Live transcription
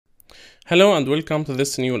Hello and welcome to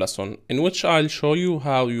this new lesson in which I'll show you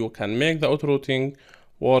how you can make the autorouting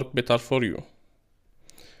work better for you.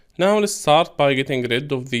 Now let's start by getting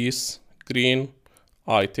rid of these green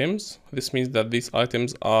items. This means that these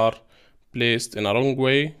items are placed in a wrong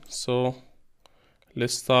way. So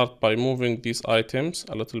let's start by moving these items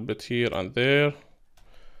a little bit here and there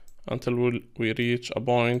until we reach a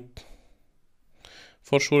point.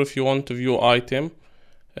 For sure, if you want to view item,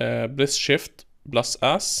 press Shift plus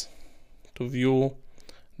S to view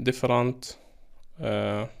different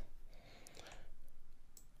as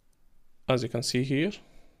you can see here.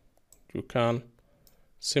 You can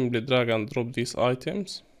simply drag and drop these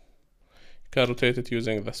items. You can rotate it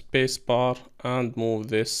using the space bar and move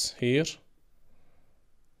this here.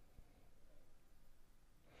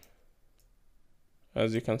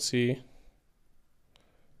 As you can see,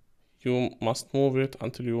 you must move it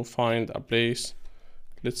until you find a place.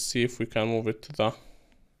 Let's see if we can move it to the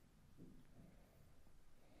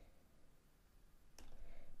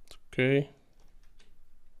okay.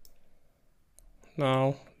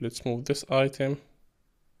 Now let's move this item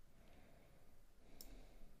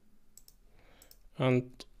and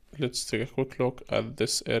let's take a quick look at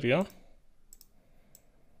this area.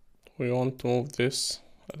 We want to move this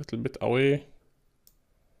a little bit away,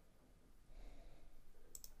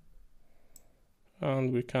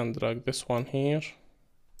 and we can drag this one here.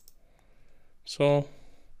 So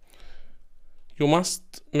you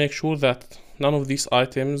must make sure that none of these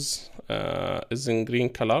items is in green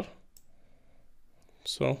color.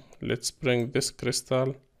 So let's bring this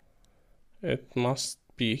crystal. It must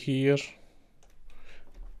be here.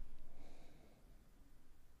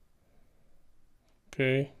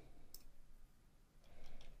 Okay.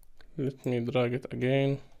 Let me drag it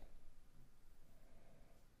again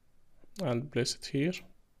and place it here.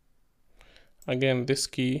 Again, this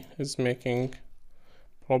key is making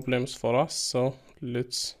problems for us, so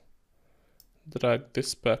let's drag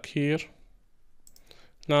this back here.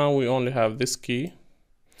 Now we only have this key.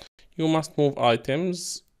 You must move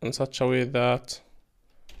items in such a way that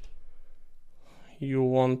you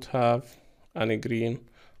won't have any green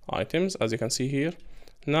items, as you can see here.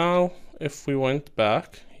 Now if we went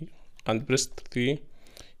back and pressed 3,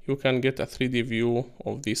 you can get a 3D view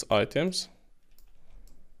of these items.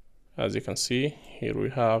 As you can see here, we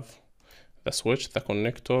have the switch, the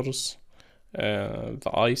connectors,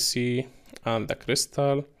 the IC and the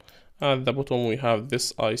crystal. At the bottom we have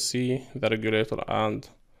this IC, the regulator and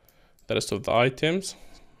the rest of the items.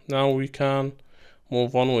 Now we can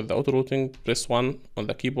move on with the autorouting. Press 1 on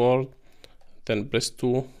the keyboard, then press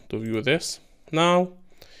 2 to view this. Now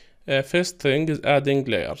first thing is adding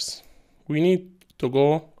layers. We need to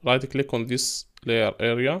go right click on this layer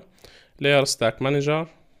area, layer stack manager,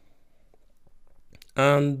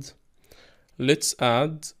 and let's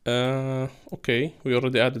add okay, we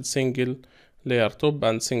already added single layer top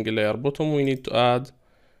and single layer bottom. We need to add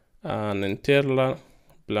an internal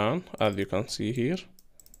plan, as you can see here,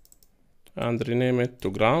 and rename it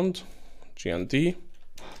to ground, G&D.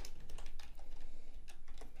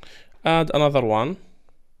 Add another one,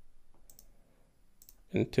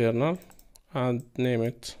 internal, and name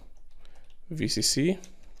it VCC.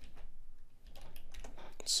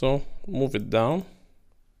 So move it down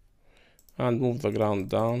and move the ground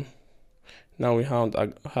down. Now we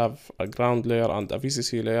have a ground layer and a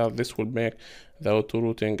VCC layer. This will make the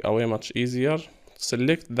autorouting way much easier.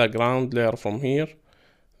 Select the ground layer from here,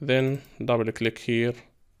 then double click here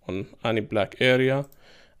on any black area,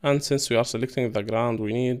 and since we are selecting the ground,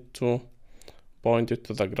 we need to point it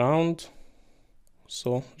to the ground.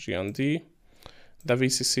 So G&D, the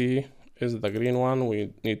VCC is the green one.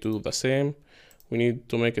 We need to do the same. We need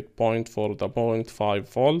to make it point for the 0.5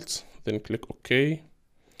 volts, then click OK.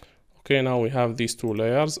 Okay, now we have these two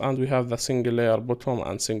layers and we have the single layer bottom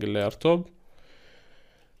and single layer top.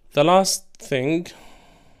 The last thing,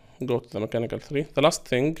 go to the mechanical 3. The last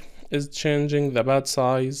thing is changing the pad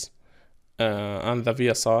size and the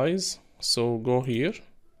via size. So go here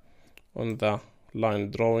on the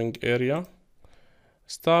line drawing area,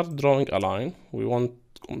 start drawing a line. We want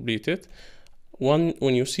to complete it. When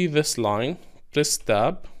you see this line, press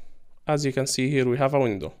tab. As you can see here, we have a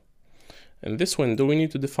window. In this window, we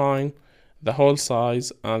need to define the hole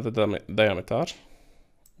size and the diameter.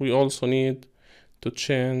 We also need to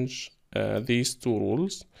change these two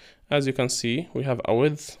rules. As you can see, we have a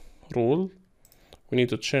width rule. We need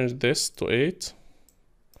to change this to 8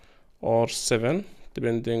 or 7,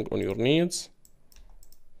 depending on your needs,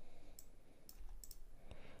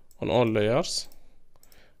 on all layers.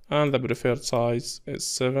 And the preferred size is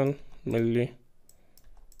 7 milli.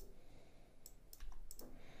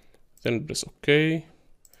 Then press OK.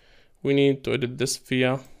 we need to edit this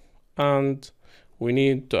sphere, and we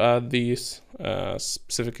need to add these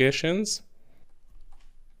specifications.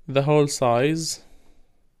 The hole size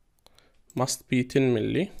must be 10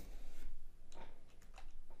 milli.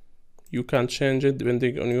 You can change it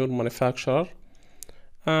depending on your manufacturer,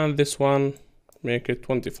 and this one make it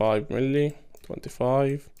 25 milli,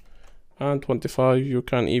 25 and 25. You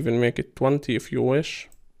can even make it 20 if you wish,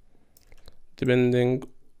 depending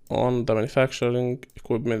on the manufacturing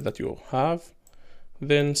equipment that you have.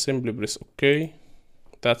 Then simply press OK.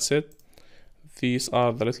 That's it. These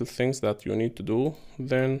are the little things that you need to do.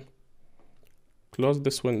 Then close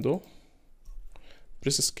this window,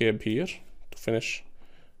 press escape here to finish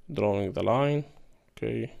drawing the line.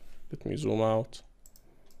 Okay, let me zoom out.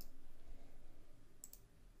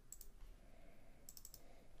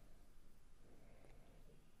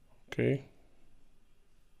 Okay,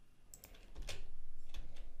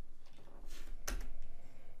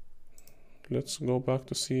 let's go back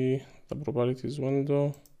to see the properties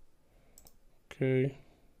window. Okay,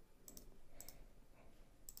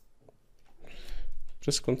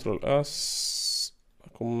 press Ctrl S,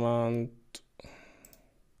 command.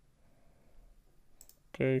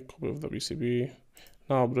 Okay, copy of the PCB.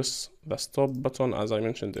 Now press the stop button as I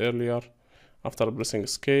mentioned earlier. After pressing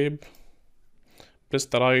escape, press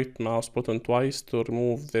the right mouse button twice to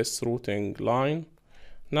remove this routing line.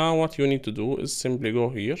 Now what you need to do is simply go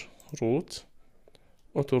here, root,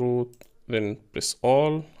 auto route, then press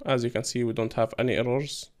all. As you can see, we don't have any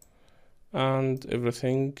errors and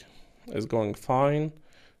everything is going fine.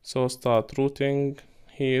 So start routing.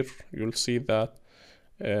 Here you'll see that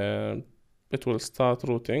it will start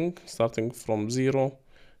routing starting from 0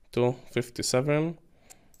 to 57.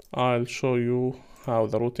 I'll show you how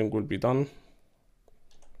the routing will be done.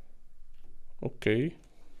 Okay.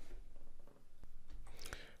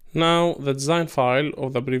 Now the design file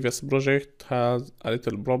of the previous project has a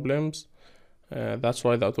little problems. That's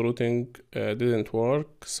why the autorouting didn't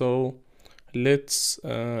work. So let's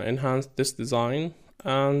enhance this design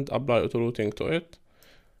and apply autorouting to it.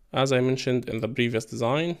 As I mentioned in the previous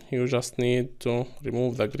design, you just need to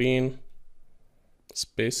remove the green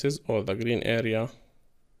spaces or the green area.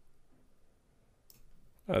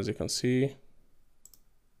 As you can see,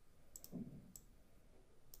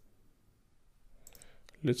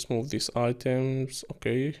 let's move these items.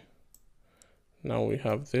 Okay, now we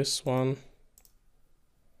have this one,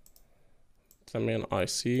 the main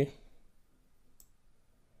IC.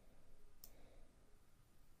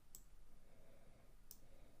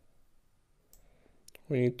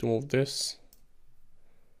 We need to move this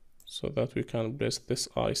so that we can place this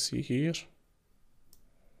IC here.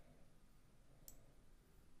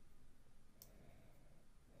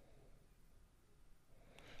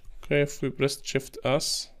 Okay, if we press Shift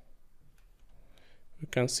S, we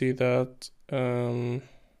can see that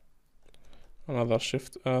another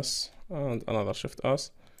Shift S and another Shift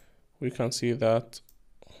S. We can see that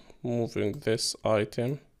moving this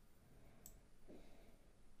item,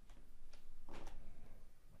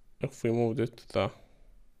 if we moved it to the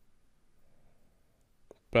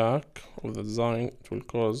back of the design, it will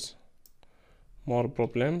cause more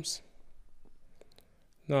problems.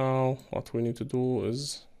 Now what we need to do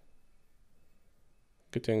is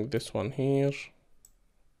getting this one here.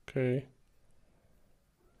 Okay,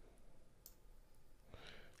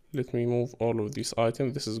 let me move all of these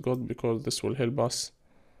items. This is good because this will help us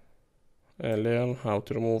learn how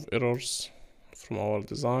to remove errors from our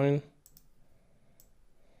design.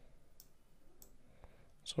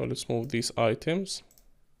 So let's move these items.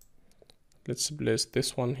 Let's place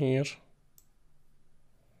this one here.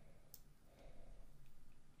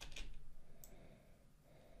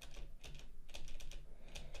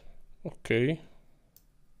 Okay,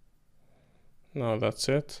 now that's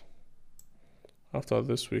it. After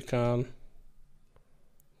this, we can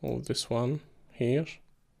move this one here,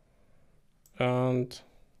 and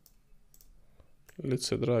let's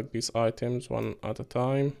drag these items one at a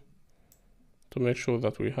time to make sure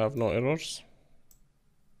that we have no errors.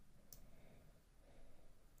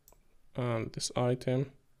 And this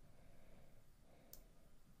item,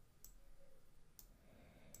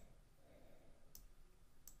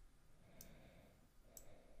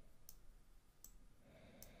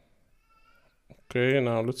 okay,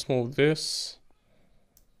 now let's move this,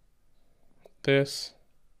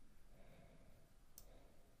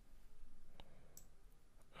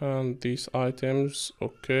 and these items.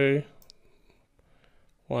 Okay,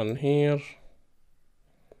 one here,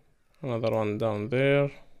 another one down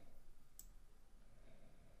there,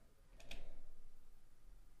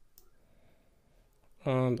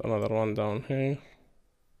 and another one down here.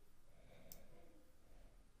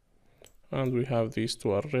 and we have these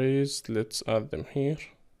two arrays. Let's add them here.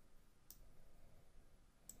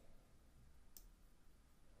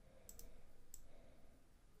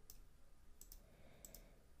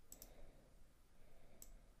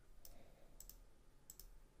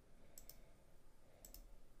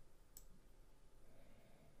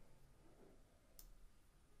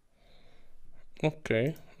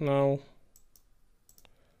 Okay, now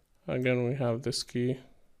again we have this key.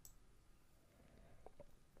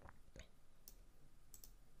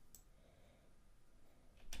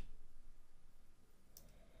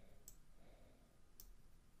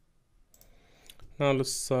 Now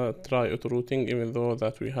let's try autorouting, even though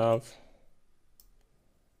that we have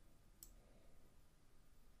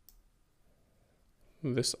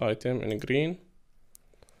this item in green.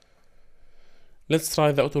 Let's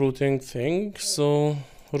try the autorouting thing. So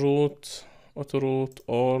root, autoroute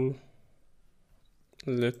all.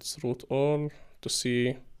 Let's root all to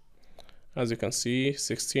see. As you can see,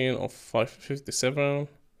 16 of 557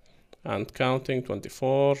 and counting,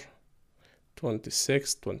 24,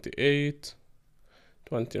 26, 28,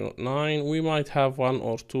 29. We might have one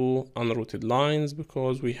or two unrouted lines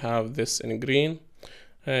because we have this in green.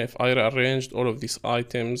 If I rearranged all of these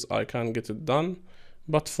items, I can get it done.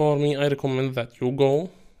 But for me, I recommend that you go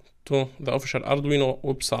to the official Arduino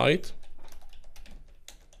website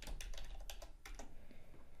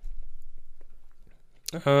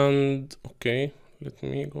and okay, let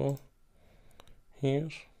me go here,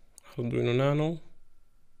 Arduino Nano.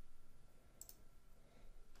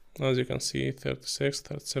 As you can see, 36,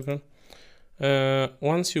 37.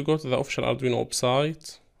 Once you go to the official Arduino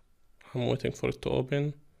website, I'm waiting for it to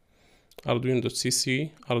open,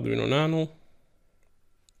 arduino.cc, Arduino Nano,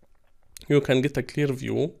 you can get a clear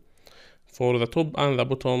view for the top and the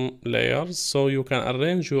bottom layers, so you can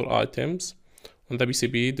arrange your items on the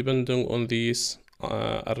PCB depending on these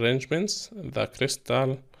arrangements, the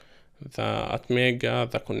crystal, the Atmega,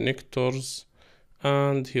 the connectors,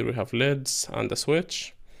 and here we have LEDs and a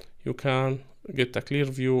switch. You can get a clear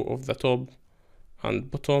view of the top and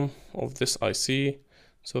bottom of this IC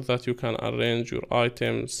so that you can arrange your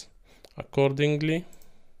items accordingly.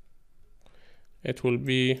 It will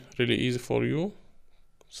be really easy for you.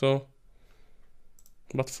 So,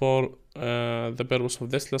 but for the purpose of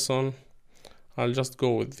this lesson, I'll just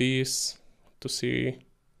go with these to see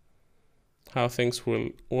how things will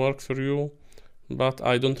work for you. But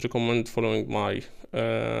I don't recommend following my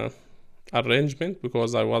arrangement,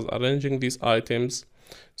 because I was arranging these items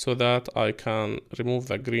so that I can remove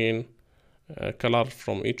the green color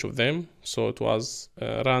from each of them. So it was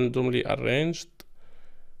randomly arranged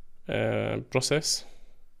process.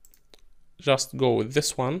 Just go with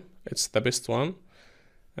this one, it's the best one,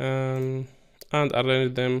 and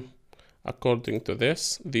arrange them according to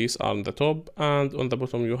this. These are on the top, and on the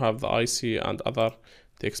bottom you have the IC and other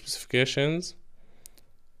text specifications.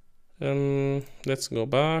 Let's go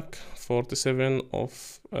back. 47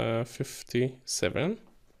 of 57.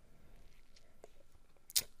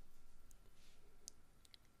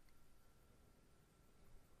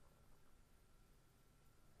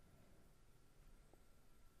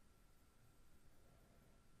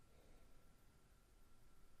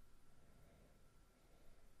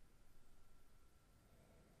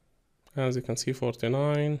 As you can see,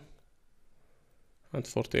 49 and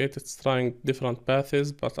 48, it's trying different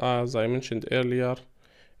paths, but as I mentioned earlier,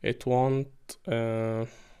 it won't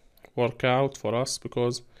work out for us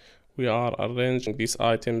because we are arranging these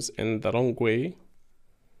items in the wrong way.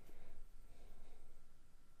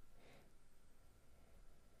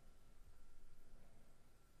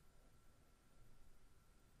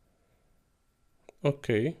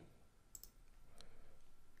 Okay.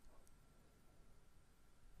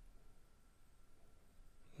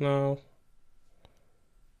 Now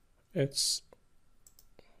it's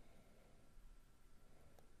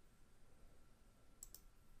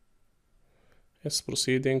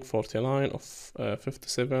proceeding. 49 of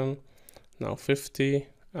 57, now 50,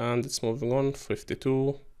 and it's moving on.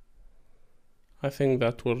 52. I think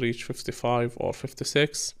that will reach 55 or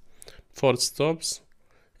 56 before it stops.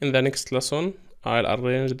 In the next lesson, I'll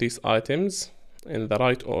arrange these items in the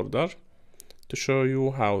right order to show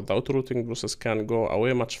you how the autorouting process can go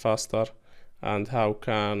away much faster, and how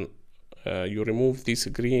can you remove these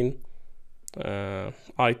green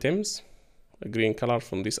items, a green color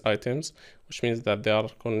from these items, which means that they are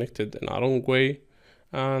connected in a wrong way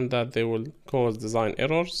and that they will cause design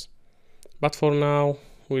errors. But for now,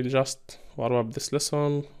 we'll just wrap up this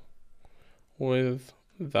lesson with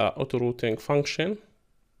the autorouting function.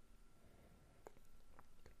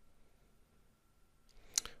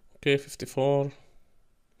 Okay, 54,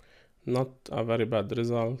 not a very bad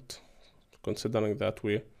result. considering that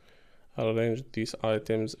we arranged these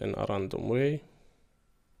items in a random way.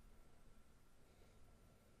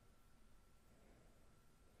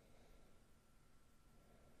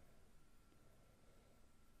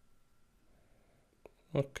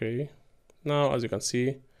 Okay, now as you can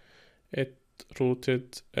see, it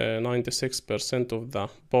routed 96% of the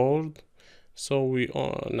board. So we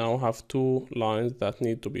now have two lines that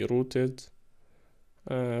need to be routed,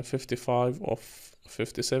 55 of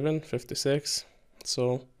 57, 56,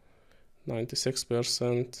 so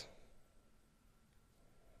 96%.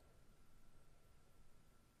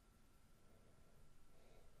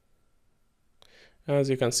 As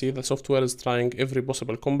you can see, the software is trying every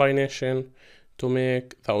possible combination to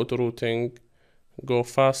make the auto routing go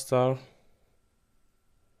faster.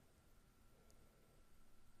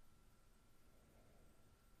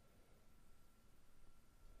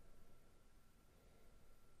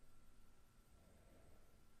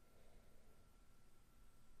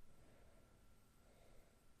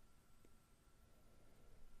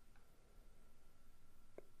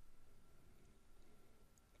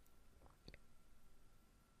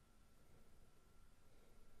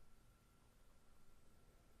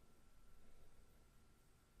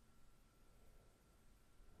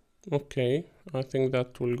 Okay, I think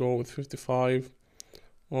that will go with 55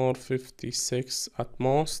 or 56 at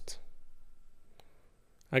most.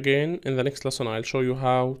 Again, in the next lesson, I'll show you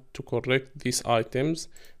how to correct these items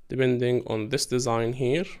depending on this design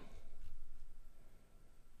here,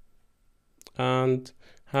 and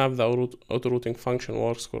have the auto routing function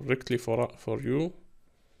works correctly for you.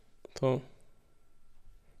 So,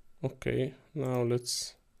 okay, now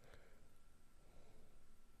let's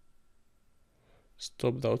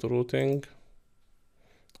stop the auto routing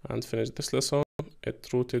and finish this lesson. It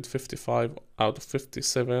routed 55 out of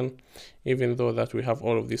 57, even though that we have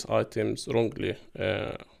all of these items wrongly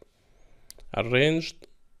arranged.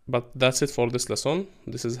 But that's it for this lesson.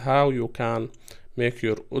 This is how you can make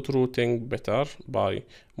your auto routing better by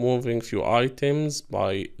moving few items,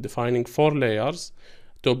 by defining 4 layers,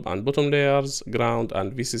 top and bottom layers, ground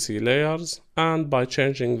and VCC layers, and by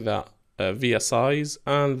changing the via size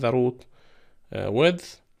and the route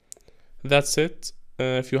width. That's it.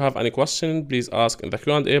 If you have any question, please ask in the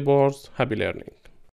Q&A board. Happy learning.